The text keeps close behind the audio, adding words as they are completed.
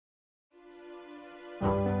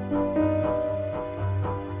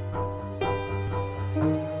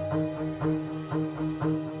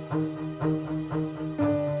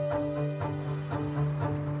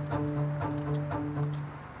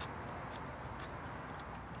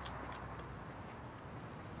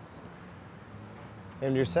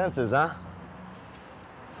Came to your senses, huh?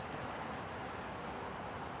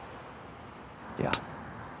 Yeah.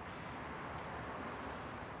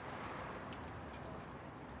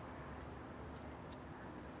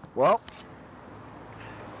 Well,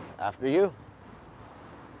 after you.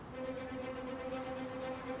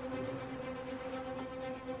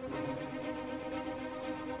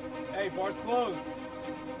 Hey, bar's closed.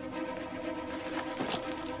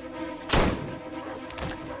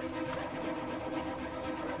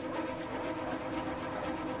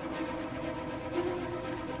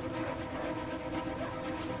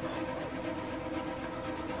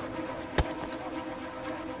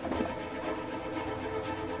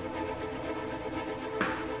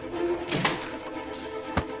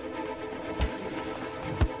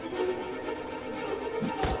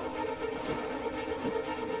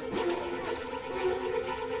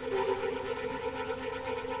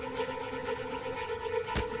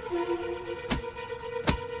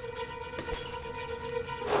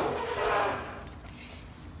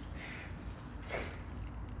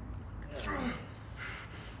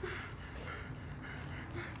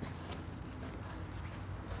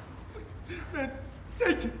 Man,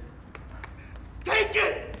 take it! Take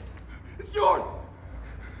it! It's yours!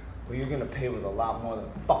 Well, you're gonna pay with a lot more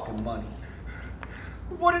than fucking money.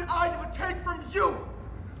 What did I ever take from you?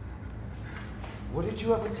 What did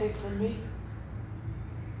you ever take from me?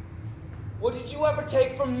 What did you ever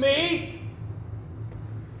take from me?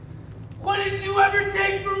 What did you ever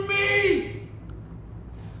take from me?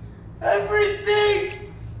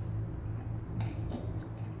 Everything!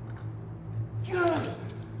 God.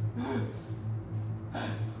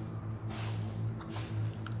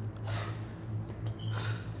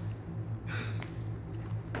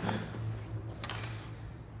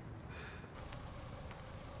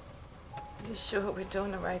 You sure we're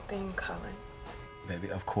doing the right thing, Colin? Baby,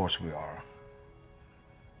 of course we are.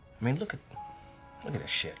 I mean, look at this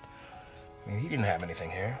shit. I mean, he didn't have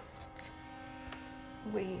anything here.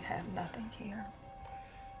 We have nothing here.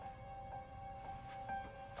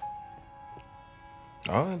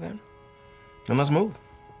 All right, then. Then let's move.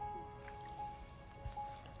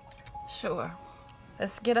 Sure.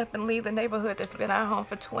 Let's get up and leave the neighborhood that's been our home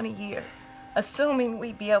for 20 years, assuming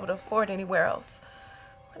we'd be able to afford anywhere else.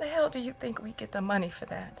 Where the hell do you think we get the money for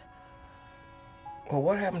that? Well,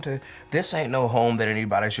 what happened to... This ain't no home that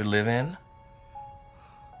anybody should live in.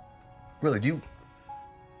 Really, do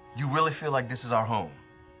you really feel like this is our home?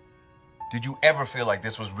 Did you ever feel like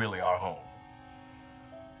this was really our home?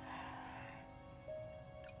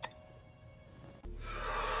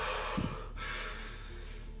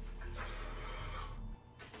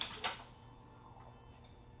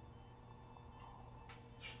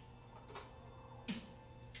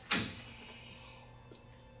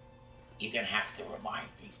 You're gonna have to remind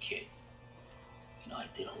me, kid. You know, I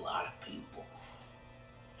did a lot of people.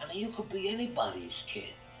 I mean, you could be anybody's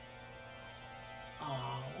kid.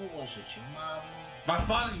 Oh, what was it, your mom? My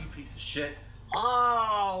father, you piece of shit.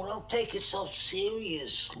 Oh, don't take it so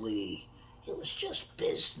seriously. It was just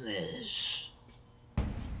business.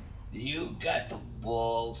 You got the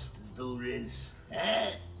balls to do this,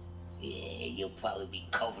 huh? Yeah, you'll probably be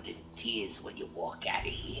covered in tears when you walk out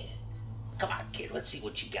of here. Come on, kid, let's see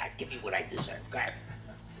what you got. Give me what I deserve. Grab.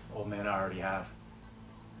 Old man, I already have.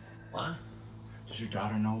 What? Does your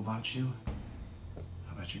daughter know about you?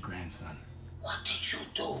 How about your grandson? What did you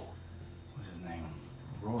do? What's his name?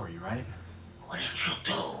 Rory, right? What did you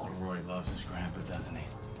do? Oh, Rory loves his grandpa, doesn't he?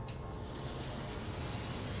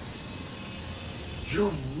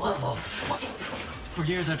 You motherfucker. For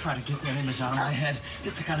years, I tried to get that image out of my head.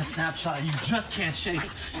 It's the kind of snapshot you just can't shake.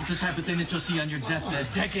 It's the type of thing that you'll see on your deathbed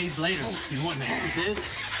decades later. You know what the heck it is?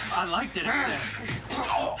 I liked it, it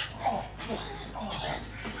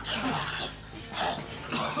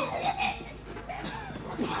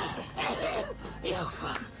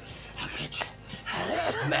I'll get you.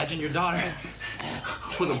 Imagine your daughter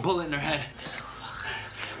with a bullet in her head.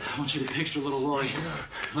 I want you to picture little Rory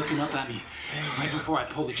looking up at me right before I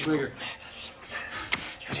pull the trigger.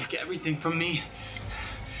 You took everything from me,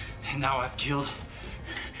 and now I've killed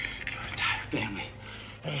your entire family.